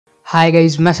Hi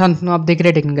guys, मैं शांतनु, आप देख रहे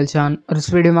हैं टेक्निकल च्यान और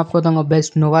इस वीडियो में आपको बताऊंगा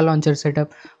best Nova launcher setup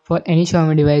for any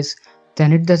Xiaomi device.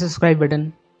 Then hit the subscribe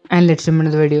button and let's jump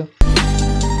into the video.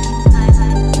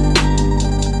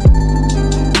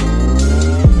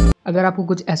 अगर आपको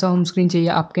कुछ ऐसा होम स्क्रीन चाहिए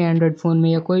आपके एंड्रॉइड फ़ोन में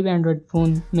या कोई भी एंड्रॉइड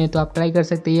फ़ोन में, तो आप ट्राई कर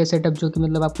सकते हैं ये सेटअप, जो कि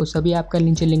मतलब आपको सभी ऐप का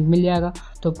नीचे लिंक मिल जाएगा।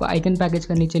 तो आपको आइकन पैकेज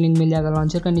का नीचे लिंक मिल जाएगा,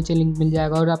 लॉन्चर का नीचे लिंक मिल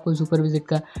जाएगा और आपको सुपर विजिट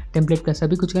का, टेम्पलेट का,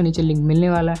 सभी कुछ का नीचे लिंक मिलने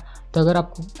वाला है। तो अगर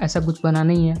आपको ऐसा कुछ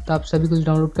बनाना ही है तो आप सभी कुछ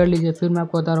डाउनलोड कर लीजिए। फिर मैं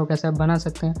आपको बता रहा हूँ कैसे आप बना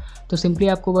सकते हैं। तो सिंपली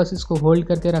आपको बस इसको होल्ड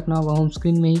करके रखना होगा होम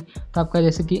स्क्रीन में ही। तो आपका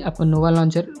जैसे कि आपको नोवा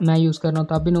लॉन्चर मैं यूज़ कर रहा हूँ,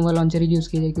 तो आप भी नोवा लॉन्चर ही यूज़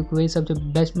कीजिए, क्योंकि वही सबसे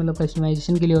बेस्ट मतलब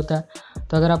कस्टमाइजेशन के लिए होता है।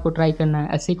 तो अगर आपको ट्राई करना है,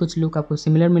 ऐसे ही कुछ लुक आपको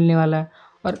सिमिलर मिलने वाला है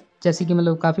और जैसे कि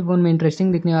मतलब काफ़ी फ़ोन में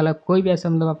इंटरेस्टिंग दिखने वाला है। कोई भी ऐसा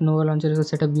मतलब आप नोवा लॉन्चर का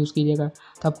सेटअप यूज़ कीजिएगा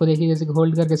तो आपको देखिए जैसे कि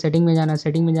होल्ड करके सेटिंग में जाना है।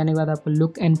 सेटिंग में जाने के बाद आपको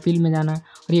लुक एंड फील में जाना है।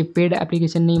 और ये पेड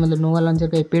एप्लीकेशन नहीं, मतलब नोवा लॉन्चर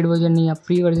का ये पेड वर्जन नहीं, आप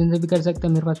फ्री वर्जन से भी कर सकते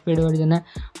हैं। मेरे पास पेड वर्जन है,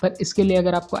 पर इसके लिए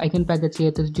अगर आपको आइकन पैकेज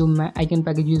चाहिए तो जो मैं आइकन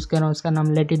पैकेज यूज़ कर रहा हूँ उसका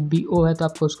नाम लेट इट बी ओ है। तो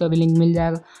आपको उसका भी लिंक मिल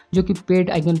जाएगा, जो कि पेड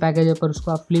आइकन पैकेज है, पर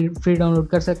उसको आप फ्री डाउनलोड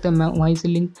कर सकते हैं। मैं वहीं से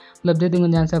लिंक मतलब दे दूँगा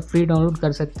जहाँ से आप फ्री डाउनलोड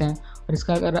कर सकते हैं। और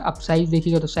इसका अगर आप साइज़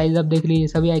देखिएगा तो साइज़ आप देख लीजिए,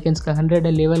 सभी आइकन्स का 100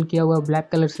 है, लेवल किया हुआ ब्लैक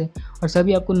कलर से। और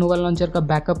सभी आपको नोवा लॉन्चर का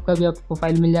बैकअप का भी आपको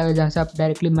फाइल मिल जाएगा, जहाँ से आप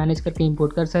डायरेक्टली मैनेज करके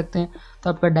इंपोर्ट कर सकते हैं। तो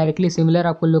आपका डायरेक्टली सिमिलर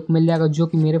आपको लुक मिल जाएगा, जो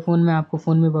कि मेरे फ़ोन में आपको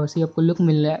फ़ोन में वैसे आपको लुक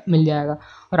मिल जाएगा।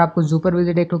 और आपको सुपर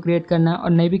विजिट एक तो क्रिएट करना है, और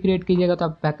नहीं भी क्रिएट कीजिएगा तो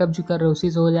आप बैकअप जो कर रहे हो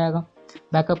उसी से हो जाएगा।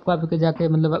 बैकअप को आपके जाके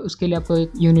मतलब उसके लिए आपको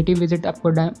एक यूनिटी विजिट आपको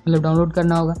मतलब डाउनलोड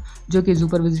करना होगा, जो कि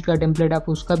सुपर विजिट का टेम्पलेट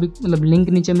आपको उसका भी मतलब लिंक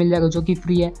नीचे मिल जाएगा, जो कि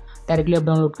फ्री है। डायरेक्टली आप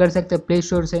डाउनलोड कर सकते हैं प्ले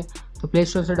स्टोर से। तो प्ले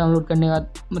स्टोर से डाउनलोड करने के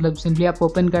बाद मतलब सिंपली आपको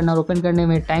ओपन करना, और ओपन करने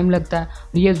में टाइम लगता है।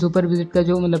 ये सुपर विजिट का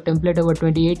जो मतलब टेम्पलेट है वो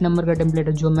 28 नंबर का टेम्पलेट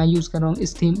है, जो मैं यूज़ कर रहा हूँ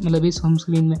इस थीम मतलब इस होम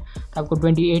स्क्रीन में। तो आपको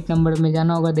 28 नंबर में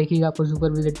जाना होगा, देखिएगा आपको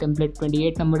सुपर विजिट टेम्पलेट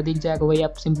 28 नंबर दिख जाएगा, वही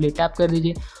आप सिंपली टैप कर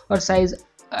दीजिए और साइज़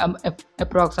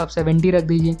अप्रॉक्स आप 70 रख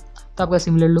दीजिए, तो आपका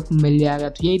सिमिलर लुक मिल जाएगा।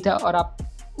 तो यही था। और आप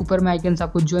ऊपर में आइकन्स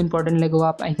आपको जो इंपॉर्टेंट लगे वो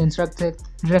आप आइकन्स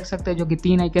रख सकते हैं, जो कि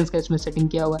 3 आइकन्स का इसमें सेटिंग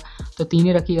किया हुआ है। तो 3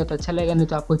 ही रखिएगा तो अच्छा लगेगा, नहीं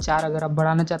तो आपको 4 अगर आप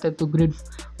बढ़ाना चाहते हैं तो ग्रिड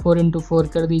 4x4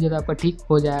 कर दीजिए तो आपका ठीक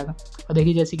हो जाएगा। और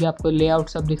देखिए जैसे कि आपको लेआउट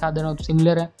सब दिखा दे रहा हूँ तो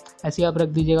सिमिलर है, ऐसे ही आप रख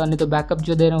दीजिएगा, नहीं तो बैकअप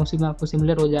जो दे रहा हूँ उसी में आपको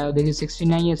सिमिलर हो जाएगा। देखिए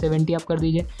 69 या 70 आप कर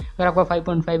दीजिए। अगर आपका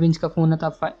 5.5 इंच का फ़ोन है तो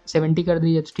आप 70 कर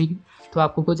दीजिए, तो ठीक, तो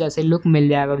आपको कुछ ऐसे लुक मिल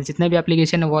जाएगा। और जितने भी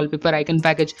एप्लीकेशन है, वॉलपेपर, आइकन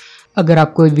पैकेज, अगर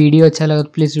आपको वीडियो अच्छा लगा तो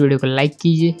प्लीज़ वीडियो को लाइक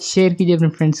कीजिए, शेयर कीजिए अपने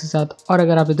फ्रेंड्स के साथ। और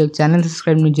अगर आप अभी तक चैनल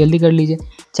सब्सक्राइब नहीं जल्दी कर लीजिए,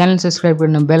 चैनल सब्सक्राइब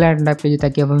करना, बेल आइकन टैप कीजिए,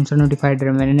 ताकि आप हमसे नोटिफाइड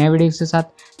रहे मेरे नए वीडियोस के साथ।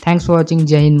 Thanks for watching.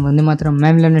 जय हिंद, वंदे मातरम।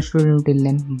 मैं मिलन स्टूडेंट, टिल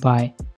देन बाय।